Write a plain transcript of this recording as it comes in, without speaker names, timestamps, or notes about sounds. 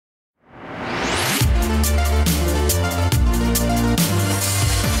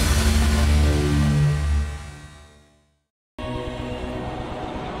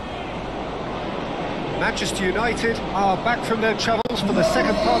Manchester United are back from their travels for the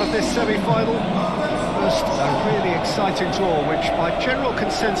second part of this semi-final. First, a really exciting draw, which by general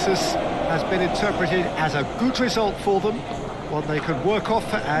consensus has been interpreted as a good result for them, one they could work off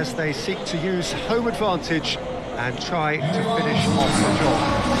as they seek to use home advantage and try to finish off the job.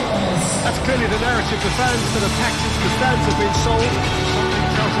 That's clearly the narrative the fans that are packed into the stands have been sold.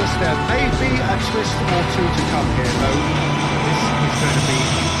 Something tells us there may be a twist or two to come here, though. This is going to be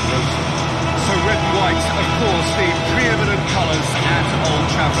rosy. So red and white, of course, the preeminent colours at Old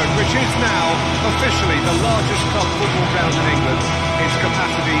Trafford, which is now officially the largest club football ground in England. Its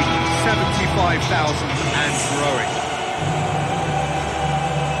capacity 75,000 and growing.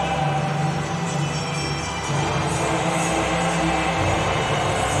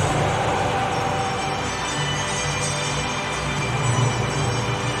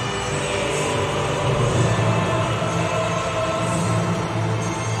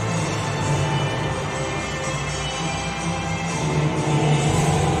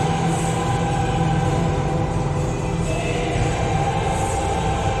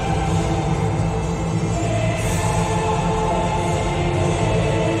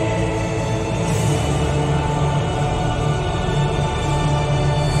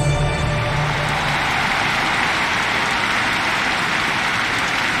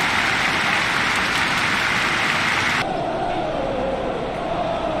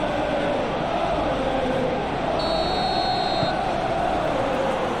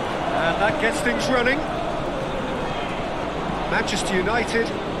 That gets things running. Manchester United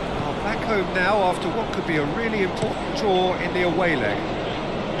are back home now after what could be a really important draw in the away leg.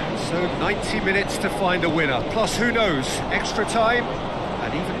 So 90 minutes to find a winner, plus who knows, extra time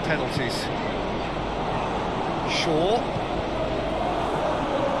and even penalties. Shaw.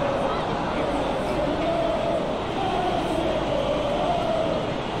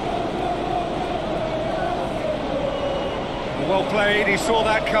 Well played, he saw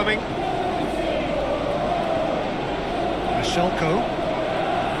that coming. Shelko.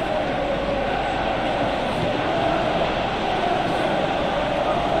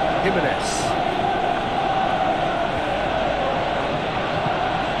 Jimenez.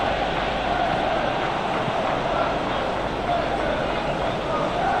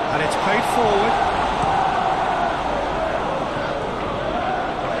 And it's played forward.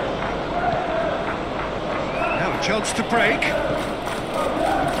 Now a chance to break.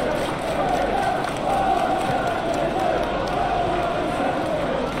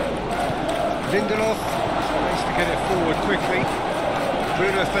 Lindelof tries to get it forward quickly.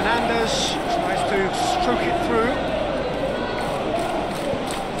 Bruno Fernandes tries to stroke it through.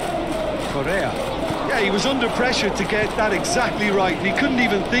 Correa. Yeah, he was under pressure to get that exactly right, and he couldn't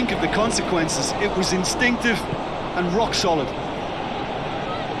even think of the consequences. It was instinctive and rock solid.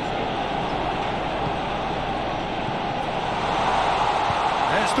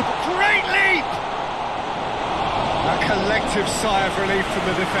 There's the great leap! A collective sigh of relief from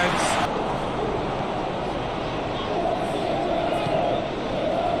the defence.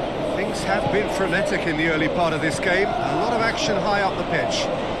 Things have been frenetic in the early part of this game. A lot of action high up the pitch.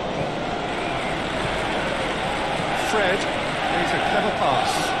 Fred plays a clever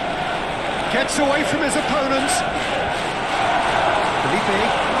pass. Gets away from his opponents. Felipe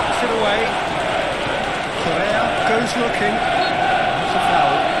knocks it away. Correa goes looking. That's a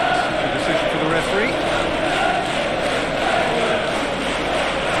foul. That's a decision for the referee.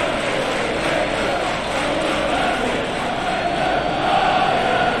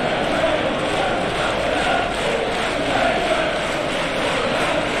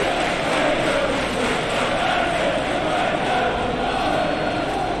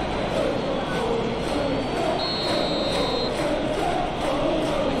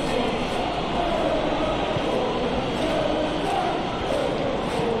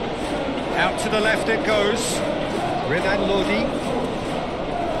 Out to the left it goes. Renan Lodi.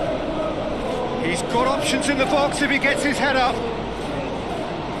 He's got options in the box if he gets his head up.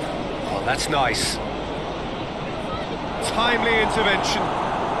 Oh, that's nice. Timely intervention.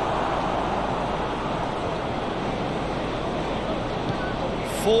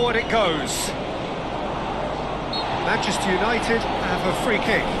 Forward it goes. Manchester United have a free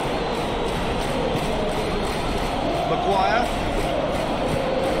kick. Maguire.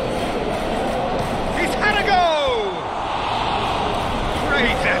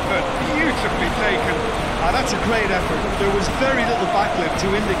 Great effort, beautifully taken. That's a great effort. There was very little backlift to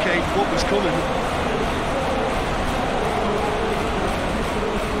indicate what was coming.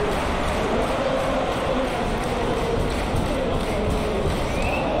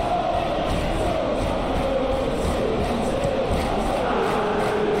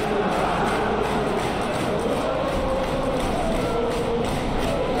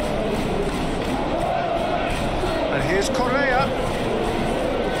 Here's Correa.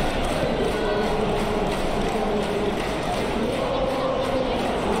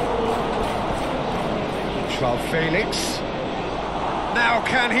 Joao Felix. Now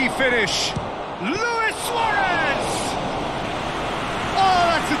can he finish? Luis Suarez! Oh,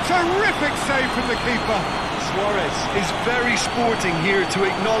 that's a terrific save from the keeper. Suarez is very sporting here to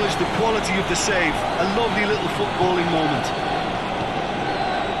acknowledge the quality of the save. A lovely little footballing moment.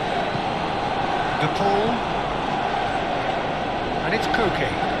 De Paul. And it's Koke.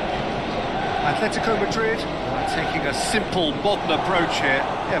 Atletico Madrid are taking a simple, modern approach here.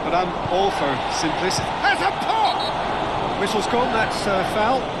 Yeah, but I'm all for simplicity. There's a pop! Whistle's gone, that's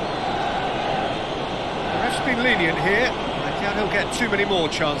foul. The ref's been lenient here. I doubt he'll get too many more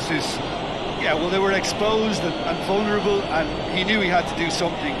chances. Yeah, well, they were exposed and vulnerable, and he knew he had to do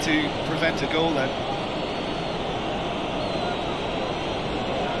something to prevent a goal then.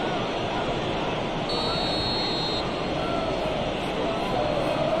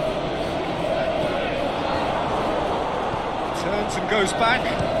 Turns and goes back.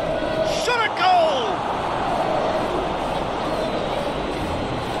 Shot a goal!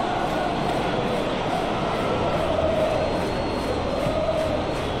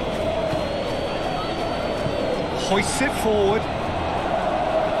 Hoists it forward.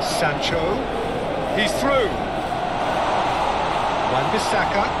 Sancho. He's through.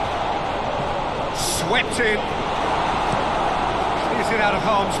 Wan-Bissaka. Swept in. Clears it out of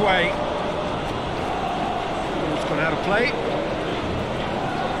harm's way. Ball's gone out of play.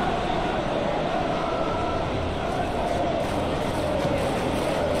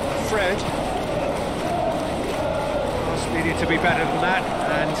 Fred. Pass needed to be better than that,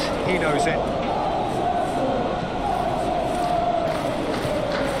 and he knows it.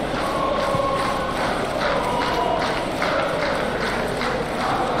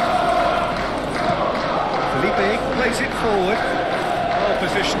 Plays it forward. Well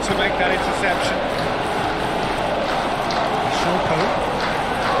positioned to make that interception. Shoko.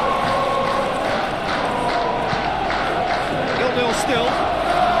 0-0 still.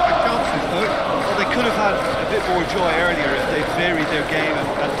 Chances though. Well, they could have had a bit more joy earlier if they'd varied their game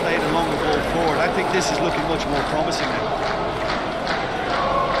and played along the ball forward. I think this is looking much more promising now.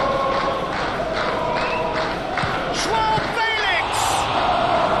 Joao Felix!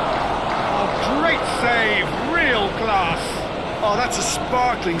 Oh, great save. Real class. Oh, that's a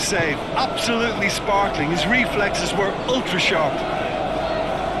sparkling save. Absolutely sparkling. His reflexes were ultra sharp.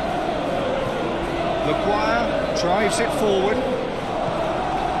 Maguire drives it forward.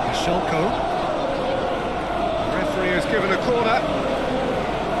 Shoko. The referee has given a corner.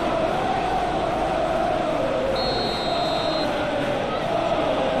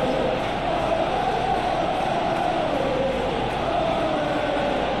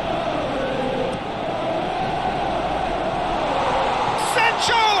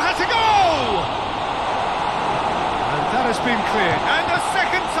 Has been cleared, and a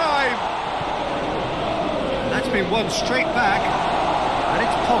second time! That's been won straight back, and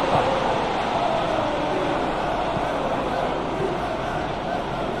it's Pogba.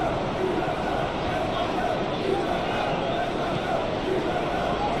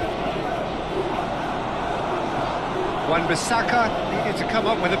 Wan-Bissaka needed to come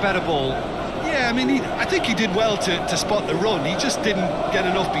up with a better ball. Yeah, I mean, I think he did well to spot the run. He just didn't get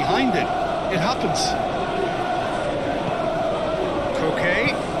enough behind it. It happens. Okay.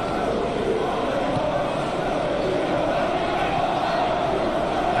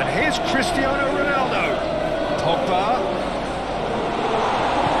 And here's Cristiano Ronaldo. Pogba.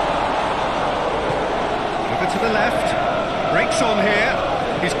 Over to the left. Breaks on here.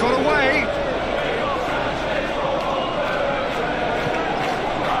 He's got away.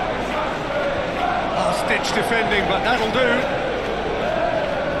 Last-ditch defending, but that'll do.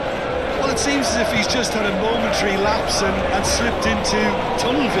 It seems as if he's just had a momentary lapse and slipped into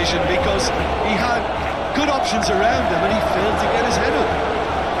tunnel vision because he had good options around him and he failed to get his head up.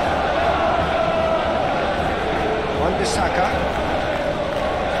 Wan-Bissaka.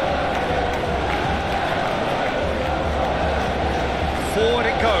 Forward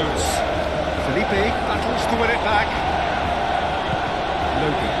it goes. Felipe battles to win it back.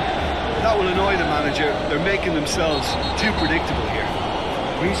 Logan. That will annoy the manager. They're making themselves too predictable here.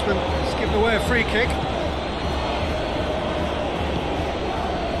 Griezmann has given away a free kick.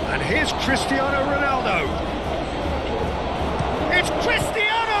 And here's Cristiano Ronaldo. It's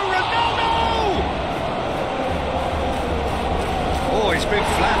Cristiano Ronaldo! Oh, he's been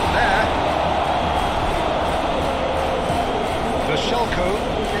flat there. Vashalko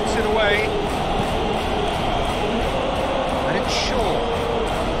gets it away. And it's Shaw.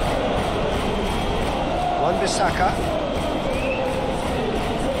 Wan-Bissaka.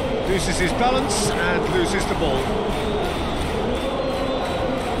 Loses his balance and loses the ball.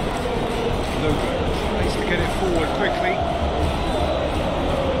 Luke tries to get it forward quickly.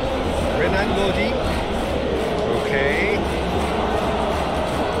 Renan Lodi. Okay.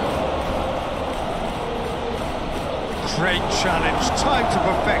 Great challenge, time to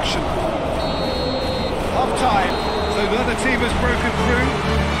perfection. Half time, so the other team has broken through.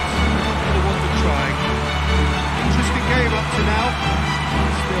 The one to try. Interesting game up to now.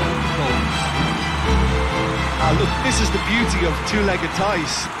 Still goals. Ah, look, this is the beauty of two-legged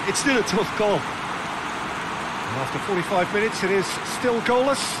ties. It's still a tough call. And after 45 minutes, it is still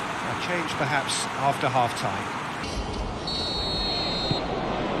goalless. A change perhaps after half time.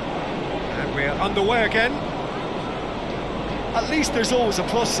 And we're underway again. At least there's always a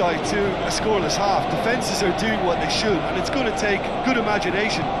plus side to a scoreless half. Defences are doing what they should, and it's going to take good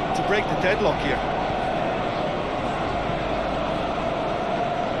imagination to break the deadlock here.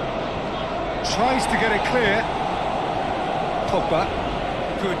 Tries to get it clear. Pogba.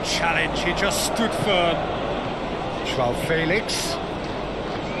 Good challenge, he just stood firm. Joao Felix.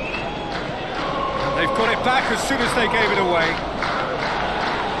 And they've got it back as soon as they gave it away.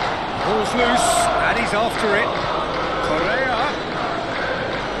 Ball's loose, and he's after it. Correa.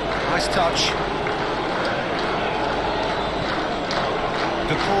 Nice touch.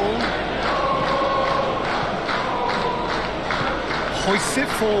 De Paul. Hoists it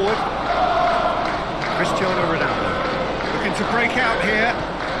forward. Cristiano Ronaldo. Looking to break out here.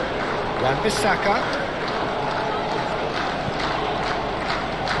 Wan-Bissaka.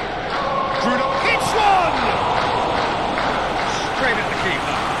 Bruno. It's one! Straight at the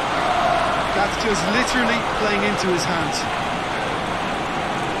keeper. That's just literally playing into his hands.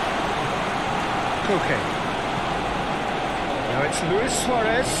 Koke. Now it's Luis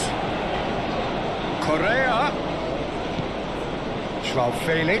Suarez. Correa. Joao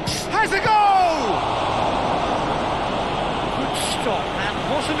Felix. Has a goal! Good stop, that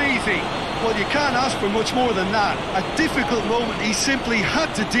wasn't easy. Well, you can't ask for much more than that. A difficult moment he simply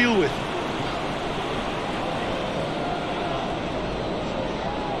had to deal with.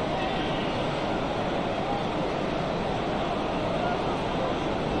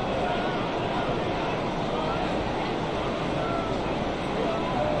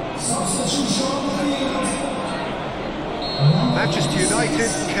 Manchester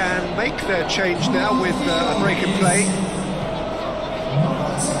United can make their change now with a break in play.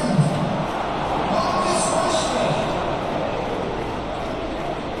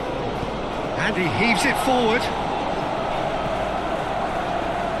 And he heaves it forward.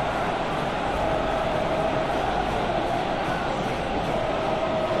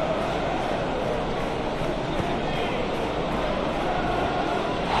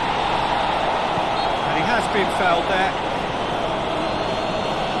 And he has been fouled there.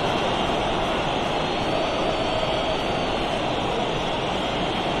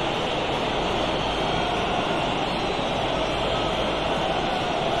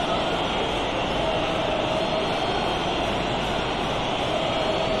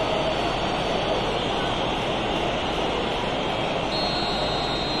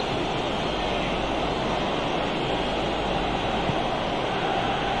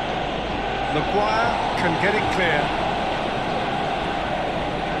 Maguire can get it clear.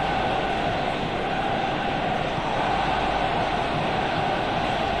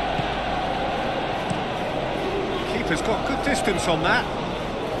 Keeper's got good distance on that.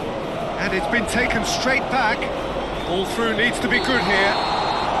 And it's been taken straight back. Ball through needs to be good here.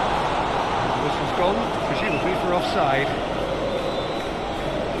 This was gone, presumably for offside.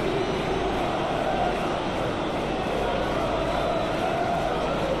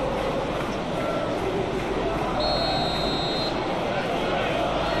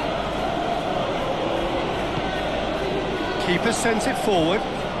 Keeper sends it forward.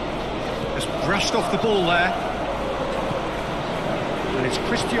 Just brushed off the ball there. And it's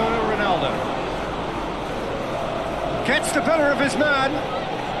Cristiano Ronaldo. Gets the better of his man.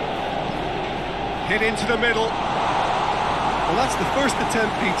 Hit into the middle. Well, that's the first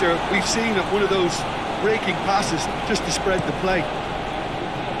attempt, Peter, we've seen at one of those breaking passes just to spread the play.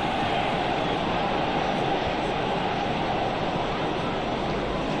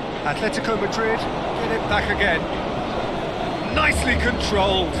 Atletico Madrid get it back again. Nicely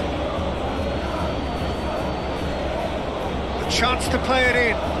controlled. A chance to play it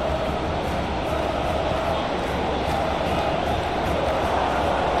in.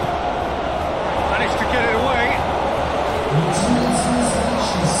 Managed to get it away.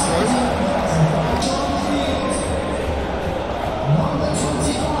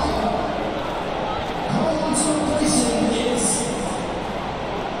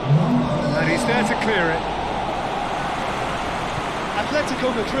 there to clear it.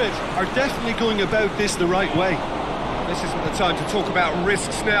 Atletico Madrid are definitely going about this the right way. This isn't the time to talk about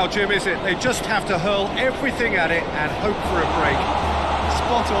risks now, Jim, is it? They just have to hurl everything at it and hope for a break.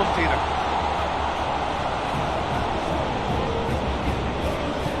 Spot on, Peter.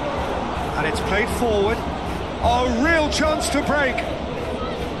 And it's played forward. A real chance to break.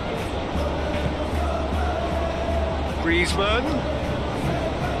 Griezmann.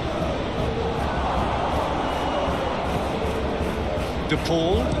 De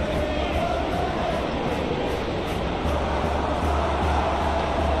Paul.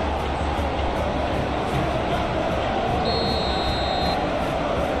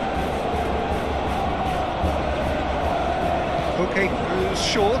 Okay, goes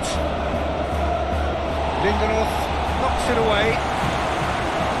short. Lindelof knocks it away.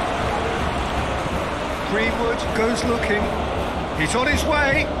 Greenwood goes looking. He's on his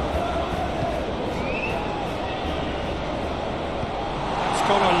way. It's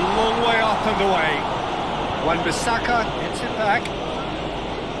gone a long way up and away. Wanda gets it back.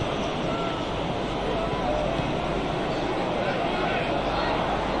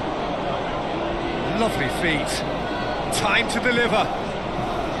 Lovely feet. Time to deliver.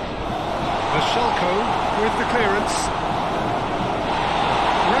 Mashalko with the clearance.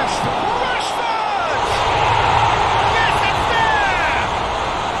 Rashford! Yes, it's there!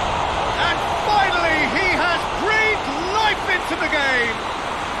 And finally he has breathed life into the game.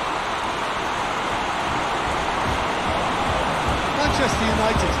 Manchester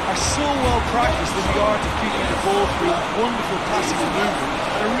United are so well practiced in the art of keeping the ball through wonderful passing and movement,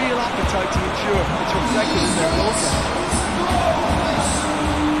 and a real appetite to ensure it's reflected in their goal count.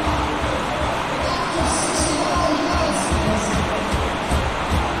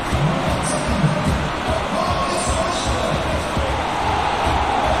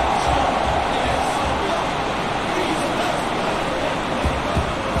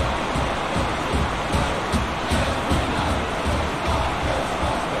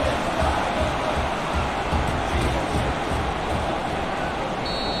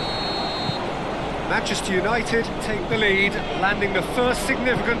 Manchester United take the lead, landing the first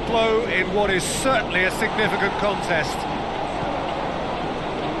significant blow in what is certainly a significant contest.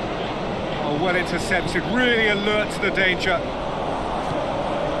 Oh, well intercepted, really alert to the danger.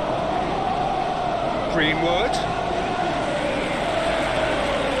 Greenwood.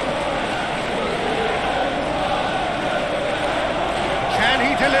 Can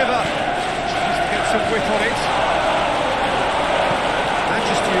he deliver? Tries to get some whip on it.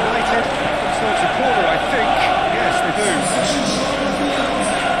 Manchester United themselves a corner, I think. Yes, they do.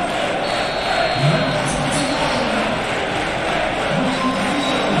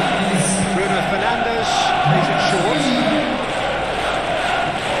 Bruno Fernandes plays it short.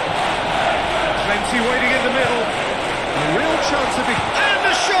 Plenty waiting in the middle. A real chance of it. And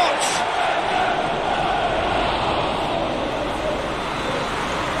the shot!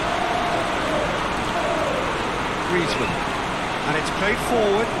 Griezmann. And it's played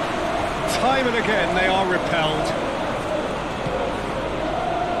forward. Time and again they are repelled.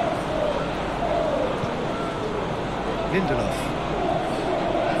 Lindelof.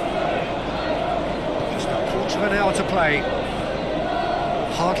 Just a quarter of an hour to play.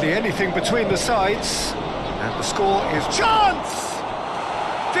 Hardly anything between the sides. And the score is chance!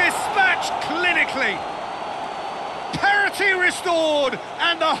 Dispatched clinically. Parity restored,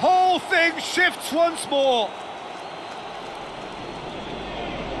 and the whole thing shifts once more.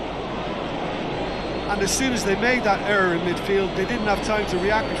 And as soon as they made that error in midfield, they didn't have time to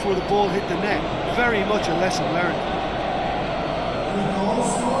react before the ball hit the net. Very much a lesson learned.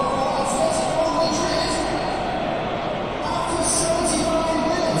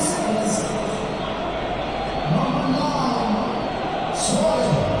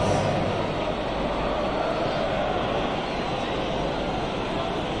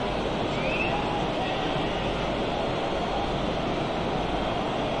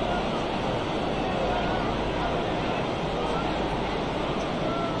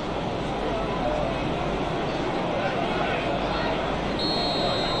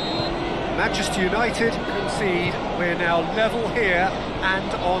 Manchester United concede. We're now level here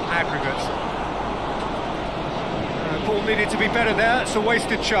and on aggregate. Ball needed to be better there, it's a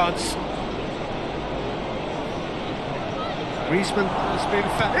wasted chance. Griezmann has been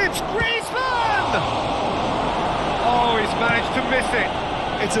it's Griezmann! Oh, he's managed to miss it.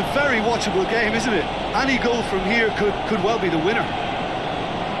 It's a very watchable game, isn't it? Any goal from here could well be the winner.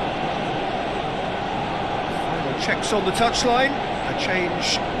 Final checks on the touchline. A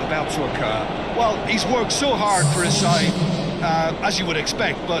change about to occur. Well, he's worked so hard for his side, as you would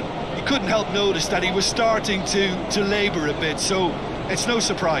expect, but you couldn't help notice that he was starting to labour a bit, so it's no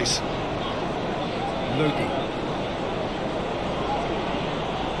surprise. Lodi.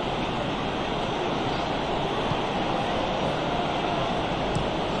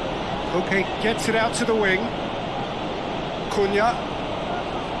 Okay, gets it out to the wing. Cunha.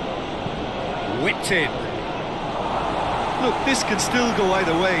 Whipped in. Look, this can still go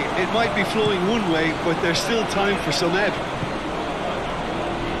either way. It might be flowing one way, but there's still time for some ebb.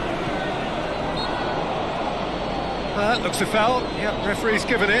 Looks a foul. Yep, referee's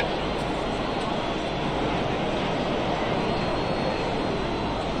given it.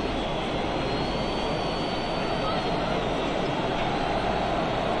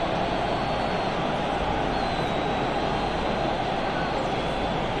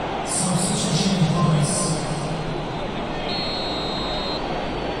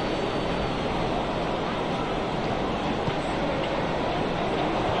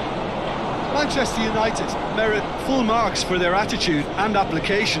 Manchester United merit full marks for their attitude and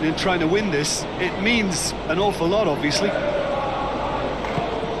application in trying to win this. It means an awful lot, obviously.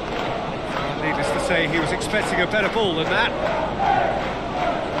 Needless to say, he was expecting a better ball than that.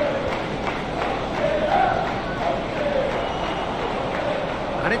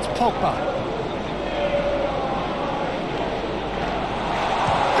 And it's Pogba.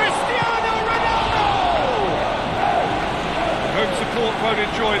 Cristiano Ronaldo! Home support won't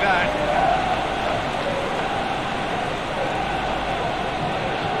enjoy that.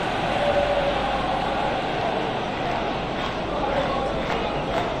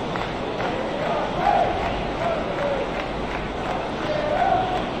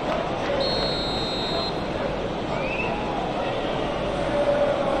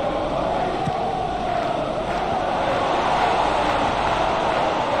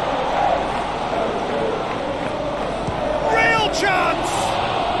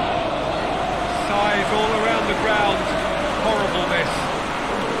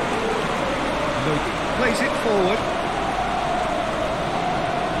 Plays it forward.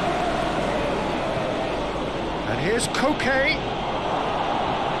 And here's Koke.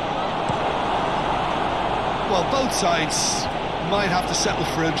 Well, both sides might have to settle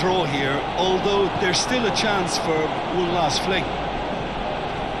for a draw here, although there's still a chance for one last fling.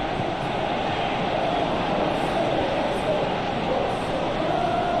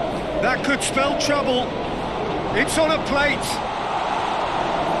 That could spell trouble. It's on a plate.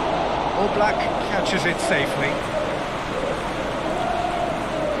 All Black catches it safely.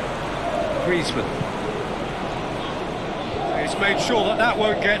 Griezmann. He's made sure that that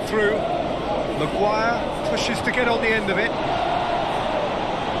won't get through. Maguire pushes to get on the end of it.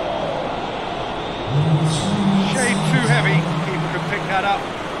 Shade too heavy. Keeper can pick that up.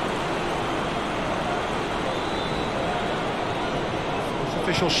 It's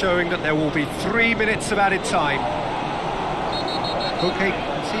official showing that there will be 3 minutes of added time. Okay.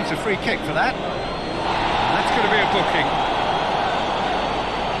 Receives a free kick for that. That's going to be a booking.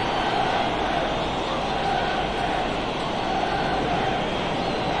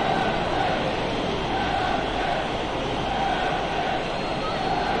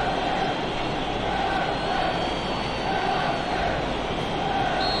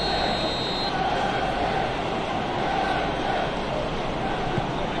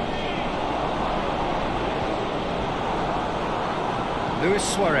 Luis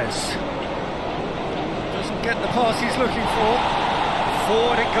Suarez doesn't get the pass he's looking for.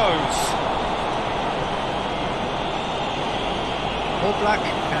 Forward it goes. All Black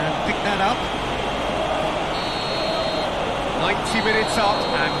can pick that up. 90 minutes up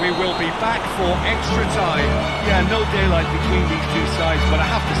and we will be back for extra time. Yeah, no daylight between these two sides, but I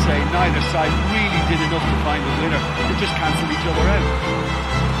have to say neither side really did enough to find the winner. They just cancelled each other out.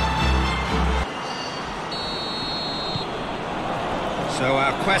 So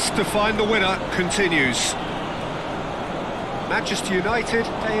our quest to find the winner continues. Manchester United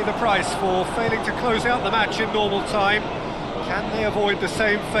pay the price for failing to close out the match in normal time. Can they avoid the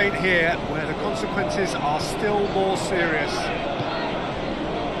same fate here, where the consequences are still more serious?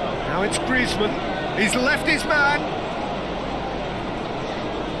 Now it's Griezmann. He's left his man.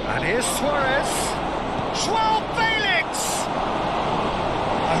 And here's Suarez. Joao Felix!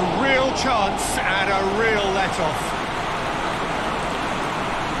 A real chance and a real let-off.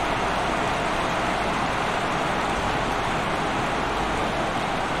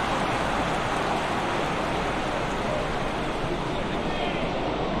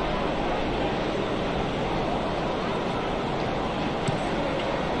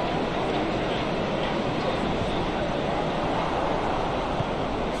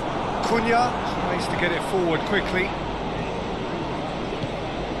 Cunha tries to get it forward quickly.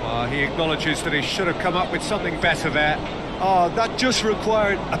 He acknowledges that he should have come up with something better there. Oh, that just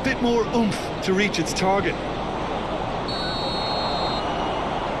required a bit more oomph to reach its target.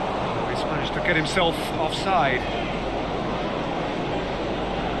 He's managed to get himself offside.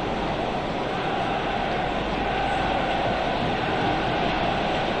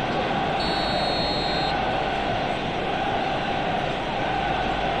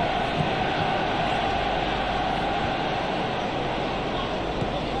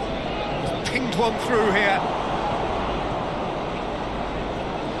 Pinged one through here.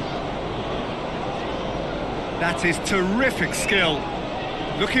 That is terrific skill.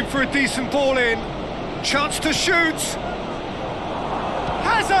 Looking for a decent ball in. Chance to shoot.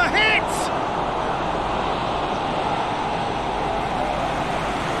 Has a hit!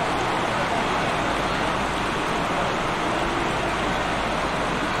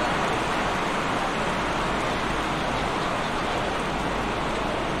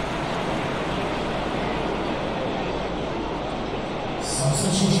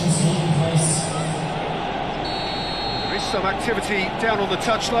 There is some activity down on the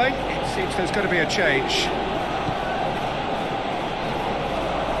touchline. It seems there's going to be a change.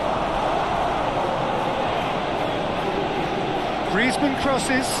 Griezmann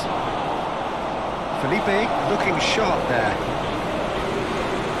crosses. Felipe looking sharp there.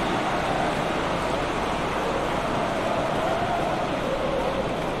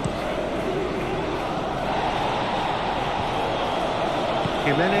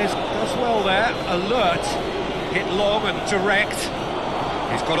 Jimenez does well there, alert, hit long and direct.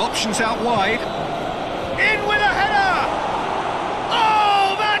 He's got options out wide. In with a header!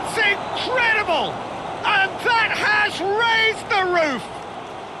 Oh, that's incredible! And that has raised the roof!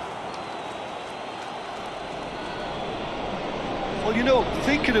 Well, you know,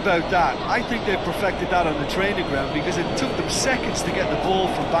 thinking about that, I think they perfected that on the training ground because it took them seconds to get the ball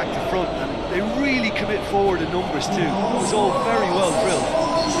from back to front, and they really commit forward in numbers too. It was all very well drilled.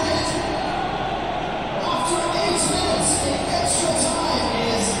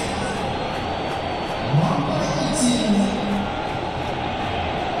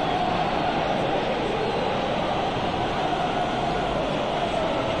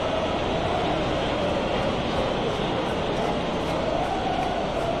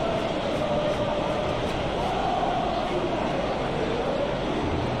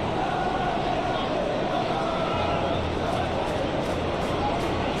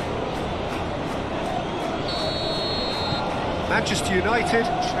 Manchester United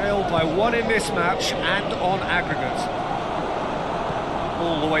trail by 1 in this match and on aggregate.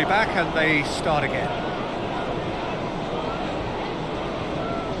 All the way back and they start again.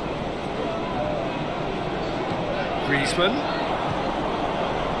 Griezmann.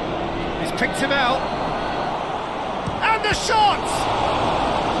 He's picked him out. And the shot!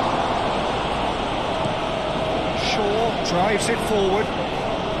 Shaw drives it forward.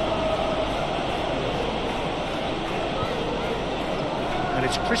 And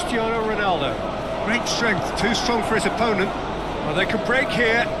it's Cristiano Ronaldo. Great strength, too strong for his opponent. Well, they can break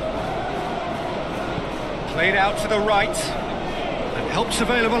here. Played out to the right. And help's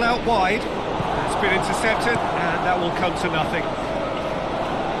available out wide. It's been intercepted, and that will come to nothing.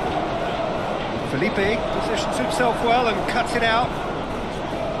 Felipe positions himself well and cuts it out.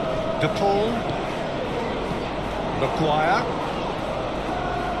 De Paul. Maguire.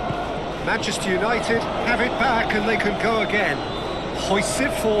 Manchester United have it back and they can go again. Hoists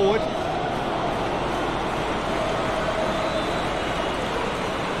it forward.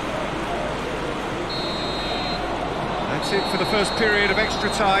 That's it for the first period of extra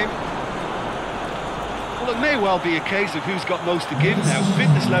time. Well, it may well be a case of who's got most to give now.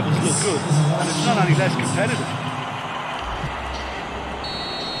 Fitness levels look good, and it's not any less competitive.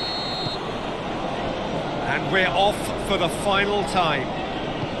 And we're off for the final time.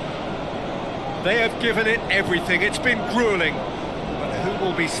 They have given it everything. It's been gruelling. Who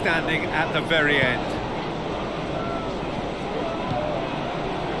will be standing at the very end?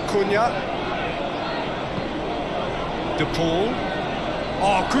 Cunha. De Paul.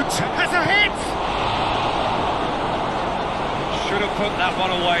 Oh, good. Has a hit! Should have put that one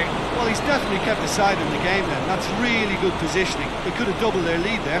away. Well, he's definitely kept the side in the game then. That's really good positioning. They could have doubled their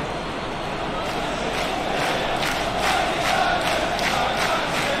lead there.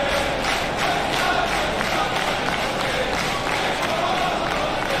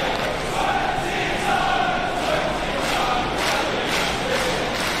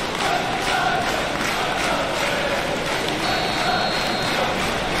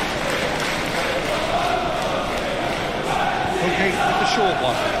 With the short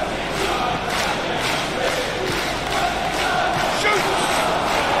one. Shoots!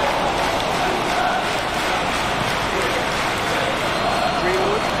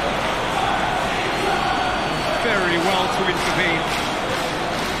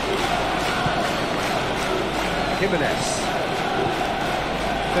 Jimenez.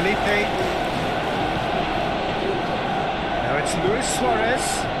 Felipe. Now it's Luis Suarez.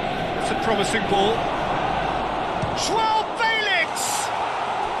 It's a promising ball. Joao Felix!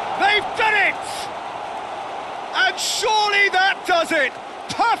 They've done it! And surely that does it!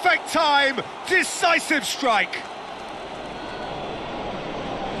 Perfect time, decisive strike.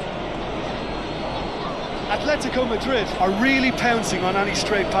 Atletico Madrid are really pouncing on any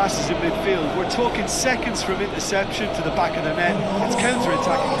stray passes in midfield. We're talking seconds from interception to the back of the net. It's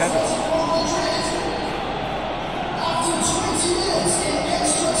counter-attacking headers.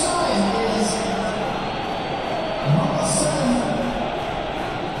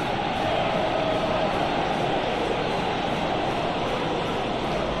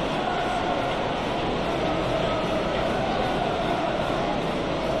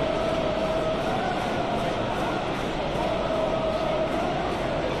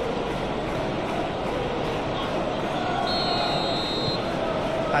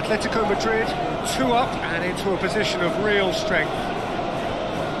 Atletico Madrid, 2 up and into a position of real strength.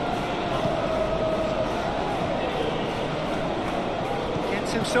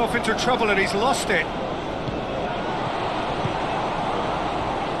 Gets himself into trouble and he's lost it.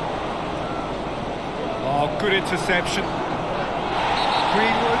 Oh, good interception.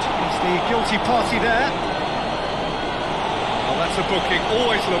 Greenwood is the guilty party there. Oh, that's a booking,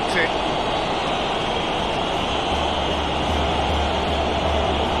 always looked it.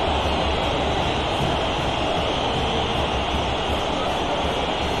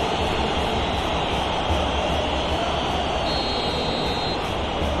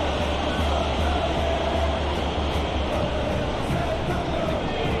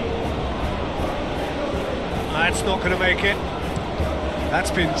 That's not going to make it.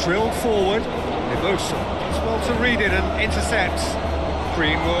 That's been drilled forward. Emoso does well to read it and intercepts.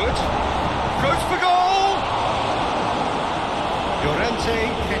 Greenwood goes for goal! Llorente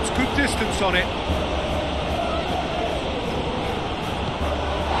gets good distance on it.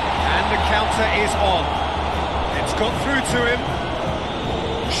 And the counter is on. It's got through to him.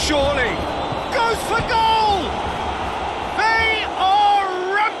 Surely goes for goal! They are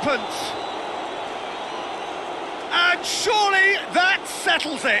rampant! And surely that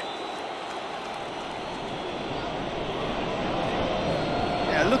settles it.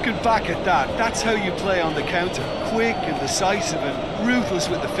 Yeah, looking back at that, that's how you play on the counter. Quick and decisive and ruthless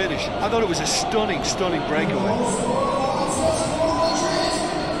with the finish. I thought it was a stunning, stunning breakaway.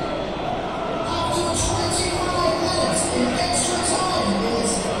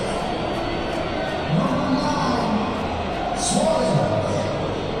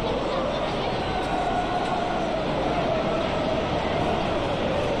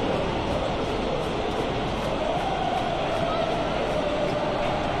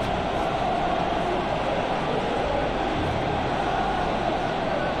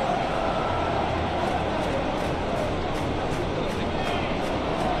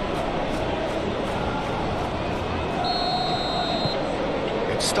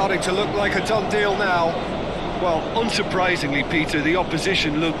 Starting to look like a done deal now. Well, unsurprisingly, Peter, the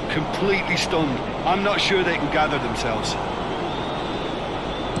opposition look completely stunned. I'm not sure they can gather themselves.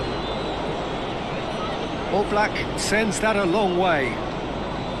 All Black sends that a long way.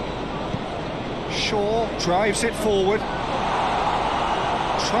 Shaw drives it forward.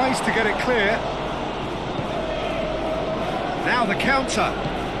 Tries to get it clear. Now the counter.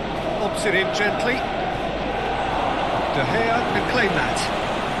 Lobs it in gently. De Gea can claim that.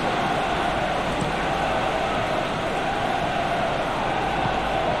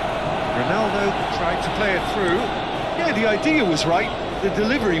 Ronaldo tried to play it through. Yeah, the idea was right. The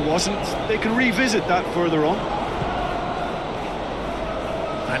delivery wasn't. They can revisit that further on.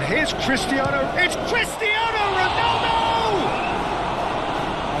 And here's Cristiano. It's Cristiano Ronaldo!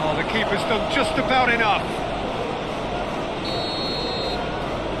 Oh, the keeper's done just about enough.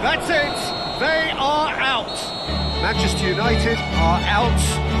 That's it. They are out. Manchester United are out,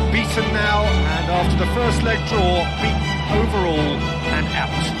 beaten now, and after the first leg draw, beaten overall and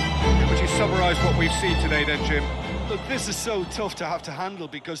out. Would you summarise what we've seen today then, Jim? Look, this is so tough to have to handle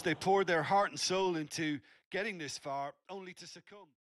because they poured their heart and soul into getting this far, only to succumb.